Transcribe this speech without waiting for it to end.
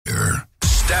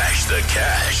Stash the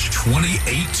Cash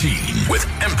 2018 with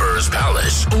Emperor's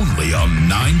Palace. Only on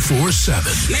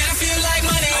 947. Man, I feel like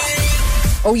money.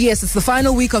 Oh yes, it's the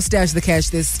final week of Stash the Cash.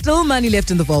 There's still money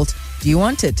left in the vault. Do you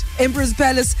want it? Emperor's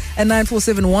Palace and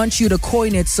 947 want you to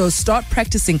coin it, so start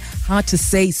practicing how to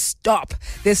say stop.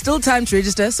 There's still time to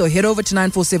register, so head over to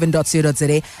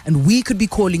 947.co.za and we could be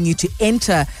calling you to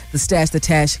enter the Stash the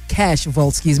Cash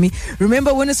vault,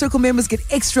 Remember, Winner Circle members get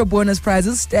extra bonus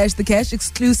prizes. Stash the Cash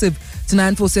exclusive to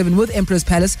 947 with Emperor's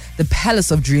Palace, the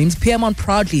Palace of Dreams. Piermont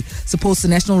proudly supports the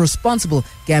National Responsible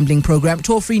Gambling Program.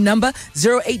 Toll-free number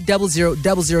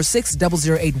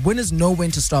 0800-006-008. Winners know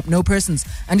when to stop. No persons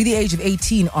under the age of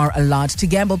 18 are allowed to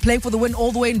gamble. Playing for the win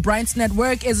all the way in Bryanston at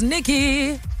work is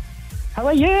Nikki. How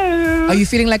are you? Are you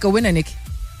feeling like a winner, Nick?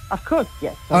 Of course,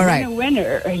 yes. All right. I'm a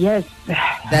winner, yes.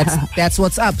 That's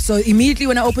what's up. So immediately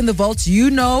when I open the vault, you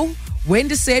know when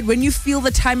to say it. When you feel the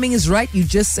timing is right, you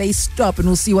just say stop and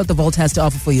we'll see what the vault has to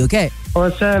offer for you, okay?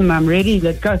 Awesome. I'm ready.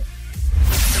 Let's go.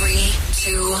 3,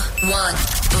 2, 1.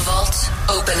 The vault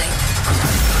opening.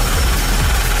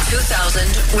 2,000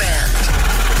 Rand.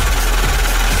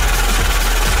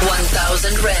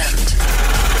 1,000 Rand.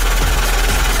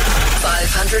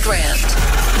 500 Rand.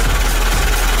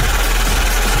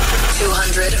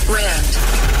 200 Rand.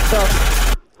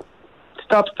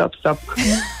 Stop. Stop.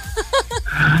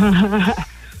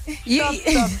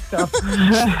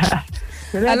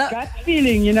 That gut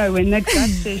feeling, when that gut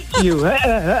says to you,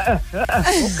 okay,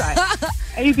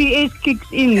 ABS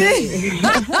kicks in there.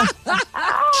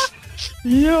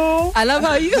 Yo. I love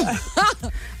how you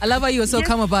are so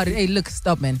calm about it. Hey, look,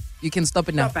 stop, man. You can stop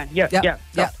it now. Stop, man. Yeah.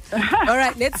 All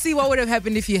right, let's see what would have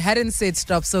happened if you hadn't said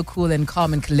stop. So cool and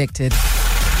calm and collected.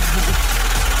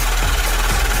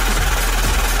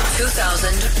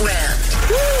 2,000 Rand.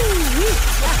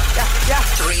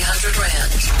 300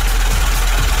 Rand.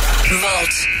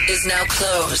 Vault is now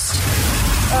closed.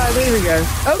 There we go.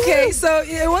 Okay, so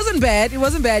it wasn't bad.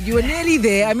 You were nearly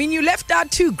there. I mean, you left out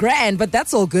 $2,000, but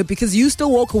that's all good because you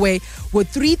still walk away with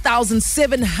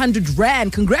 3,700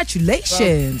 Rand.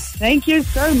 Congratulations. Well, thank you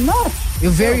so much.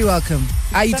 You're very welcome.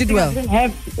 You did well. I didn't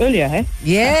have earlier, hey?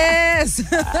 Yes.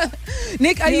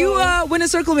 Nick, are you a Winner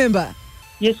Circle member?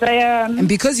 Yes, I am. And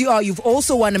because you are, you've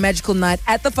also won a magical night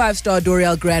at the 5-star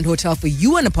D'Oreal Grand Hotel for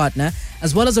you and a partner,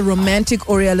 as well as a romantic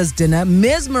Aureola's dinner,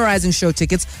 mesmerizing show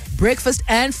tickets, breakfast,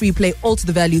 and free play, all to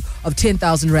the value of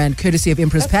 10,000 Rand, courtesy of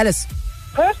Empress Palace.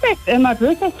 Perfect. And my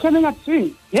birthday's coming up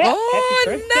soon. Yeah. Oh,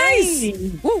 happy nice.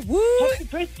 Woo, woo. Happy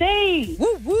birthday.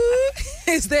 Woo, woo.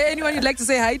 Is there anyone you'd like to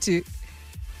say hi to?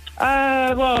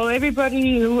 Well,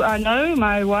 everybody who I know,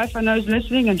 my wife I know is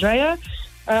listening, Andrea.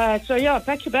 So yeah,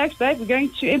 pack your bags, babe. We're going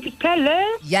to Empress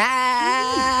Palace.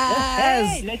 Yes.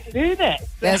 Hey, let's do that.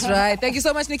 That's right. Thank you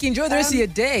so much, Nikki. Enjoy the rest of your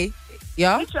day.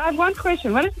 Yeah. I have one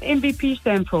question. What does MVP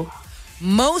stand for?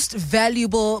 Most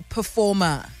Valuable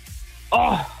Performer.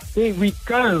 Oh, there we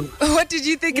go. What did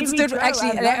you think it stood for?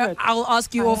 Actually, I'll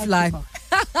ask you offline.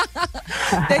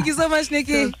 Thank you so much,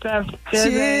 Nikki.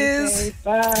 Cheers.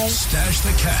 Bye. Stash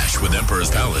the Cash with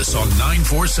Emperor's Palace on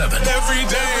 947. Every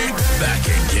day. Back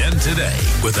again today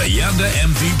with Ayanda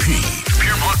MVP.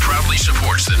 Piermont proudly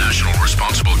supports the National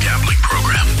Responsible Gambling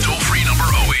Program. Toll-free number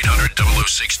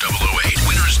 0800-006-008.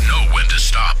 Winners know when to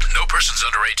stop. No persons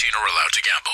under 18 are allowed to gamble.